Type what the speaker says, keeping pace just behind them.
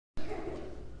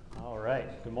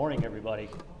right. Good morning, everybody.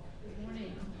 Good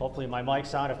morning. Hopefully my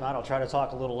mic's on. If not, I'll try to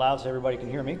talk a little loud so everybody can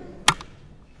hear me.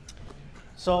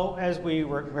 So, as we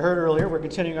heard earlier, we're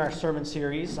continuing our sermon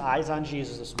series, Eyes on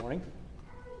Jesus, this morning,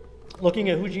 looking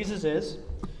at who Jesus is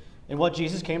and what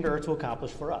Jesus came to earth to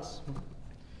accomplish for us.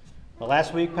 Well,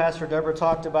 last week, Pastor Deborah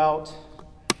talked about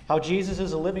how Jesus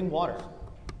is a living water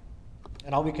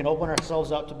and how we can open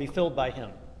ourselves up to be filled by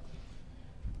him.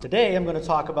 Today, I'm going to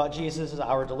talk about Jesus as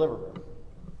our deliverer.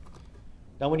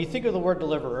 Now, when you think of the word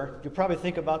deliverer, you probably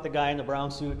think about the guy in the brown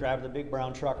suit driving the big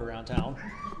brown truck around town.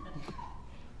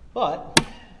 But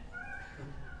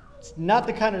it's not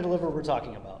the kind of deliverer we're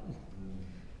talking about.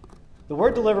 The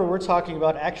word deliverer we're talking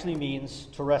about actually means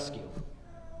to rescue.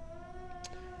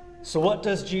 So what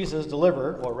does Jesus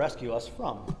deliver or rescue us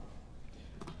from?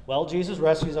 Well, Jesus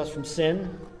rescues us from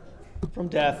sin, from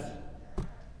death,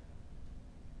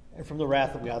 and from the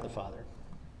wrath of God the Father.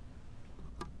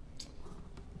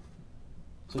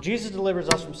 So Jesus delivers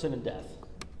us from sin and death.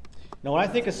 Now, when I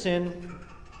think of sin,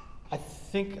 I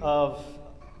think of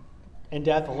and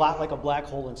death a lot like a black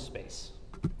hole in space.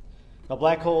 Now,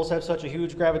 black holes have such a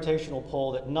huge gravitational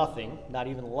pull that nothing, not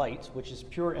even light, which is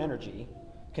pure energy,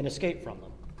 can escape from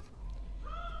them.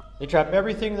 They trap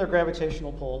everything in their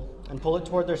gravitational pull and pull it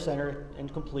toward their center in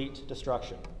complete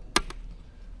destruction.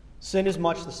 Sin is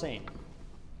much the same.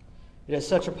 It has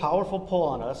such a powerful pull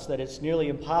on us that it's nearly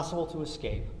impossible to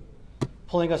escape,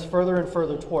 pulling us further and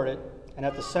further toward it, and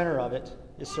at the center of it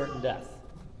is certain death.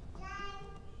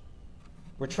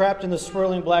 We're trapped in the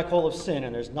swirling black hole of sin,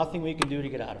 and there's nothing we can do to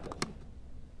get out of it.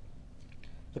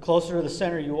 The closer to the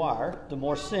center you are, the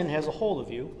more sin has a hold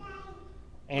of you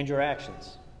and your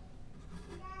actions.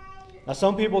 Now,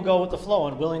 some people go with the flow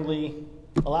and willingly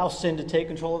allow sin to take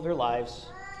control of their lives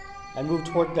and move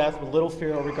toward death with little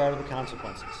fear or regard of the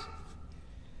consequences.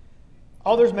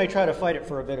 Others may try to fight it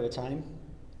for a bit of a time,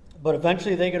 but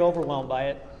eventually they get overwhelmed by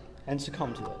it and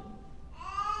succumb to it.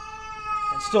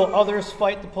 And still others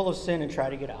fight the pull of sin and try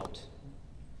to get out.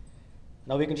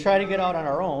 Now, we can try to get out on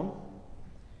our own,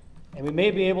 and we may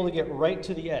be able to get right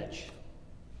to the edge,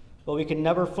 but we can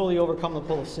never fully overcome the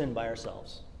pull of sin by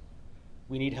ourselves.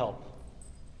 We need help.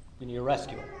 We need a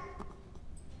rescuer.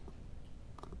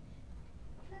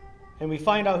 And we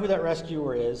find out who that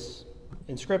rescuer is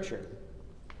in Scripture.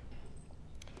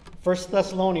 1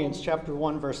 Thessalonians chapter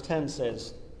 1, verse 10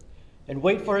 says, "And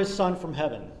wait for his Son from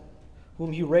heaven,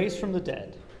 whom he raised from the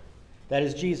dead, that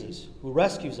is Jesus, who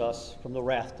rescues us from the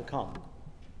wrath to come."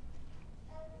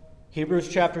 Hebrews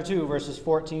chapter 2, verses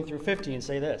 14 through 15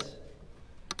 say this,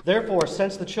 "Therefore,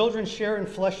 since the children share in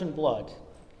flesh and blood,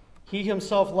 he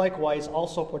himself likewise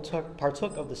also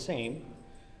partook of the same,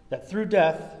 that through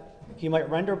death he might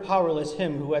render powerless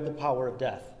him who had the power of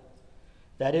death,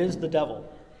 that is, the devil,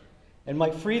 and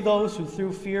might free those who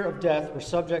through fear of death were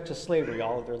subject to slavery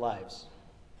all of their lives."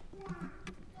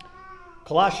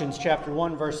 Colossians chapter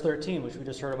 1, verse 13, which we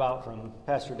just heard about from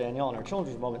Pastor Danielle in our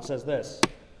children's moment, says this,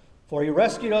 "For he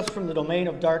rescued us from the domain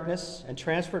of darkness and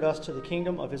transferred us to the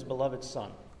kingdom of his beloved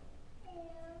Son."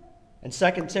 And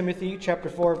 2 Timothy chapter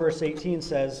 4, verse 18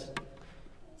 says,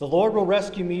 "The Lord will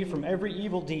rescue me from every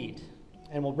evil deed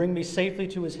and will bring me safely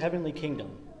to his heavenly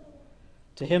kingdom.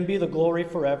 To him be the glory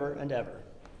forever and ever."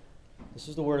 This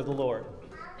is the word of the Lord.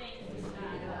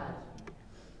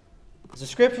 As the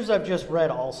scriptures I've just read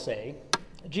all say,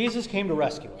 Jesus came to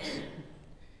rescue us.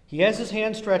 He has his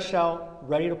hand stretched out,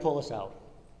 ready to pull us out.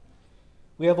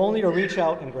 We have only to reach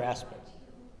out and grasp it.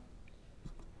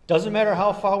 Doesn't matter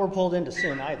how far we're pulled into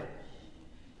sin either.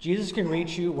 Jesus can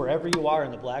reach you wherever you are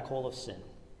in the black hole of sin.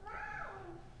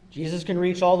 Jesus can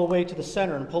reach all the way to the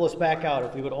center and pull us back out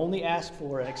if we would only ask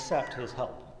for and accept his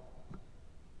help.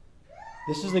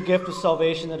 This is the gift of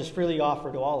salvation that is freely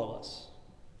offered to all of us.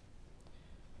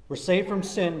 We're saved from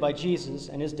sin by Jesus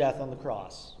and his death on the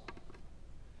cross.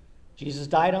 Jesus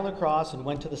died on the cross and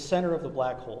went to the center of the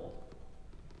black hole.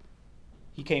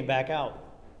 He came back out.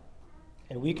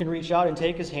 And we can reach out and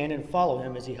take his hand and follow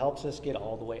him as he helps us get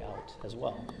all the way out as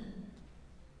well.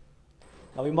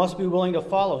 Now, we must be willing to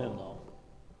follow him, though.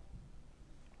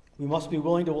 We must be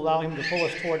willing to allow him to pull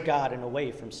us toward God and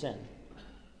away from sin.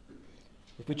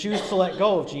 If we choose to let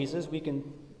go of Jesus, we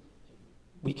can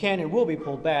and will be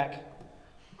pulled back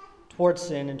toward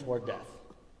sin and toward death.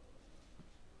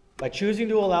 By choosing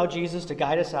to allow Jesus to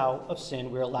guide us out of sin,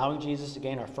 we're allowing Jesus to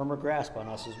gain a firmer grasp on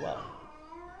us as well.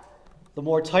 The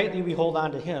more tightly we hold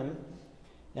on to him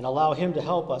and allow him to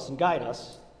help us and guide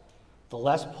us, the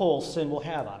less pull sin will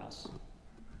have on us.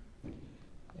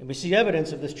 And we see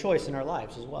evidence of this choice in our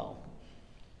lives as well.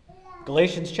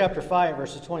 Galatians chapter 5,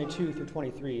 verses 22 through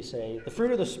 23 say, "The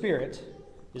fruit of the Spirit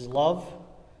is love,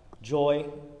 joy,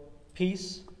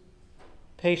 peace,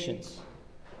 patience,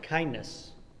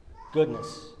 kindness,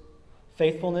 goodness,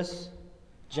 faithfulness,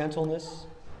 gentleness,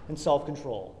 and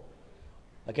self-control.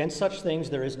 Against such things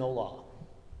there is no law.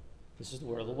 This is the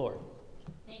word of the Lord.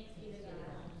 Thanks be to God.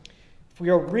 If we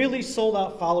are really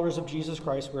sold-out followers of Jesus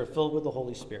Christ, we are filled with the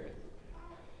Holy Spirit.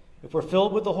 If we're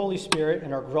filled with the Holy Spirit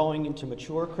and are growing into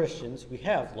mature Christians, we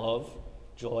have love,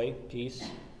 joy, peace,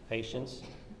 patience,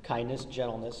 kindness,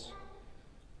 gentleness,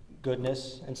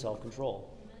 goodness, and self-control.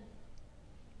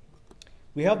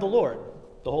 We have the Lord,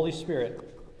 the Holy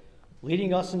Spirit,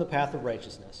 leading us in the path of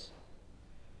righteousness.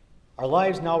 Our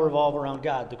lives now revolve around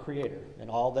God, the Creator, and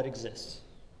all that exists.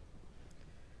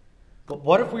 But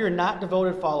what if we are not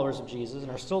devoted followers of Jesus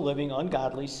and are still living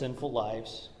ungodly, sinful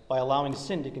lives by allowing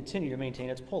sin to continue to maintain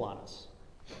its pull on us?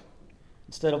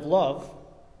 Instead of love,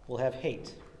 we'll have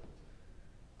hate.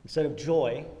 Instead of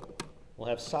joy, we'll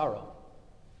have sorrow.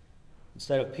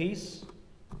 Instead of peace,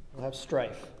 we'll have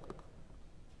strife.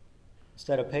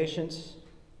 Instead of patience,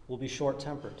 we'll be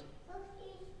short-tempered.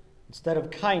 Instead of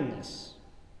kindness,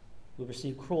 we'll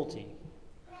receive cruelty.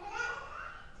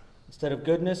 Instead of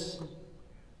goodness,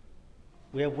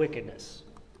 we have wickedness.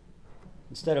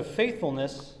 Instead of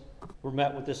faithfulness, we're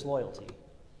met with disloyalty.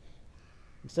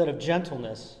 Instead of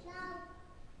gentleness,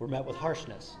 we're met with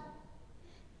harshness.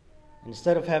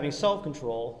 Instead of having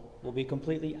self-control, we'll be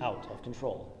completely out of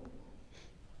control.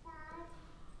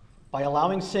 By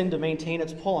allowing sin to maintain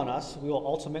its pull on us, we will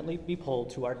ultimately be pulled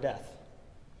to our death.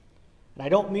 And I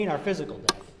don't mean our physical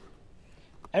death.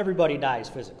 Everybody dies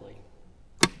physically.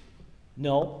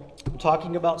 No, I'm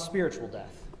talking about spiritual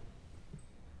death.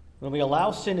 When we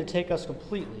allow sin to take us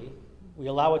completely, we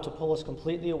allow it to pull us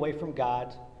completely away from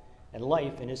God and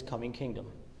life in his coming kingdom.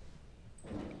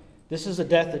 This is the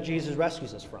death that Jesus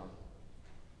rescues us from.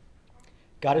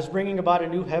 God is bringing about a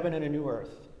new heaven and a new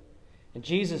earth, and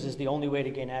Jesus is the only way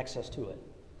to gain access to it.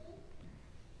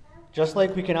 Just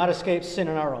like we cannot escape sin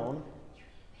on our own,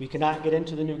 we cannot get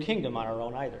into the new kingdom on our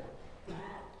own either.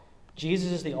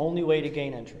 Jesus is the only way to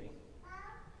gain entry.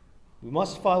 We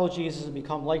must follow Jesus and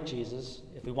become like Jesus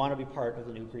if we want to be part of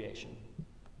the new creation.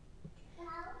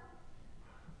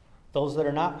 Those that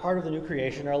are not part of the new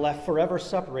creation are left forever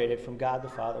separated from God the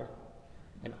Father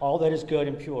and all that is good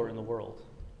and pure in the world.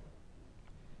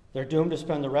 They're doomed to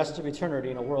spend the rest of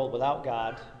eternity in a world without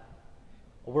God,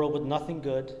 a world with nothing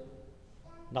good,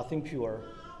 nothing pure,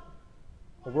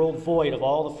 a world void of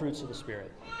all the fruits of the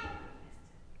Spirit.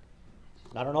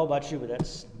 And I don't know about you, but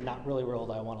that's not really a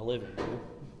world I want to live in.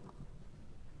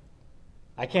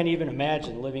 I can't even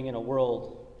imagine living in a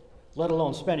world, let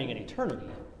alone spending an eternity,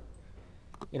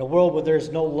 in a world where there's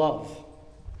no love,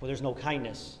 where there's no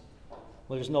kindness,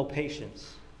 where there's no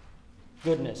patience,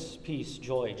 goodness, peace,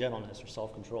 joy, gentleness, or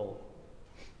self-control.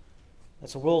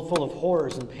 That's a world full of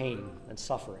horrors and pain and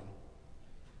suffering.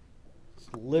 It's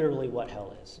literally what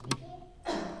hell is.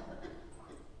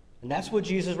 And that's what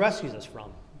Jesus rescues us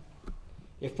from.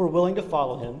 If we're willing to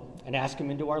follow him and ask him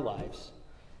into our lives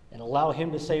and allow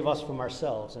him to save us from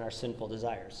ourselves and our sinful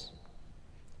desires.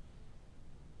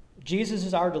 Jesus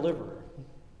is our deliverer.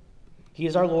 He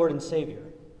is our Lord and Savior.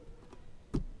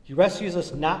 He rescues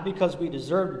us not because we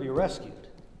deserve to be rescued,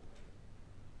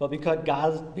 but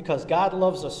because God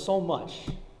loves us so much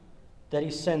that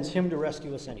he sends him to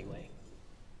rescue us anyway.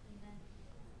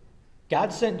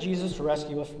 God sent Jesus to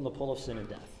rescue us from the pull of sin and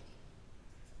death.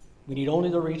 We need only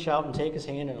to reach out and take his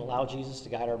hand and allow Jesus to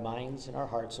guide our minds and our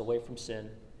hearts away from sin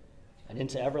and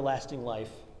into everlasting life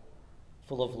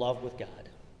full of love with God.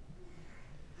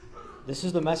 This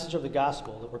is the message of the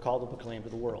gospel that we're called to proclaim to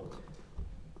the world.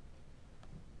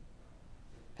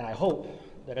 And I hope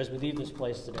that as we leave this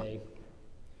place today,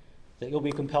 that you'll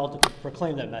be compelled to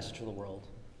proclaim that message to the world.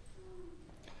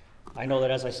 I know that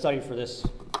as I studied for this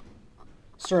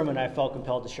sermon, I felt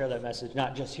compelled to share that message,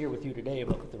 not just here with you today,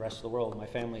 but with the rest of the world, my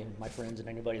family and my friends and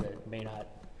anybody that may not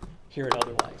hear it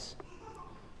otherwise.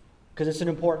 Because it's an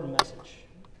important message.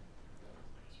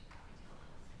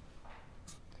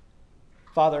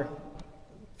 Father,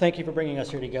 thank you for bringing us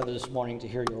here together this morning to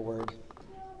hear your word.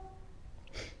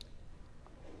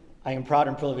 I am proud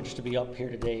and privileged to be up here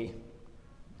today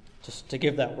just to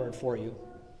give that word for you.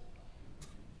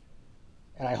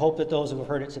 And I hope that those who have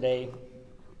heard it today,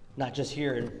 not just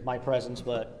here in my presence,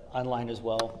 but online as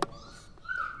well,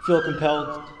 feel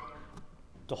compelled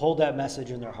to hold that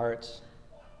message in their hearts,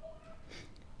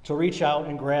 to reach out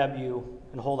and grab you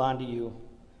and hold on to you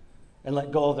and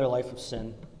let go of their life of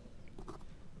sin.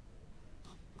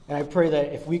 And I pray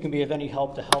that if we can be of any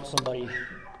help to help somebody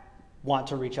want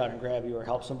to reach out and grab you, or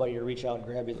help somebody to reach out and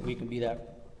grab you, that we can be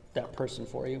that person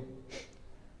for you.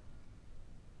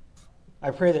 I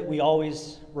pray that we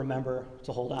always remember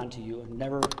to hold on to you and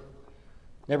never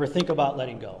never think about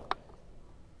letting go.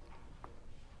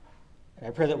 And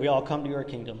I pray that we all come to your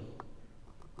kingdom.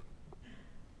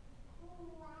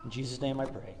 In Jesus' name I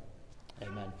pray.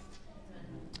 Amen.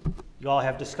 You all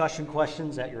have discussion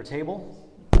questions at your table,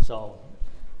 so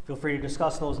feel free to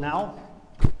discuss those now.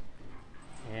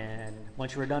 And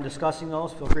once you're done discussing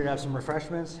those, feel free to have some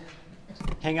refreshments,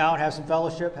 hang out, have some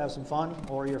fellowship, have some fun,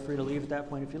 or you're free to leave at that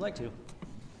point if you'd like to.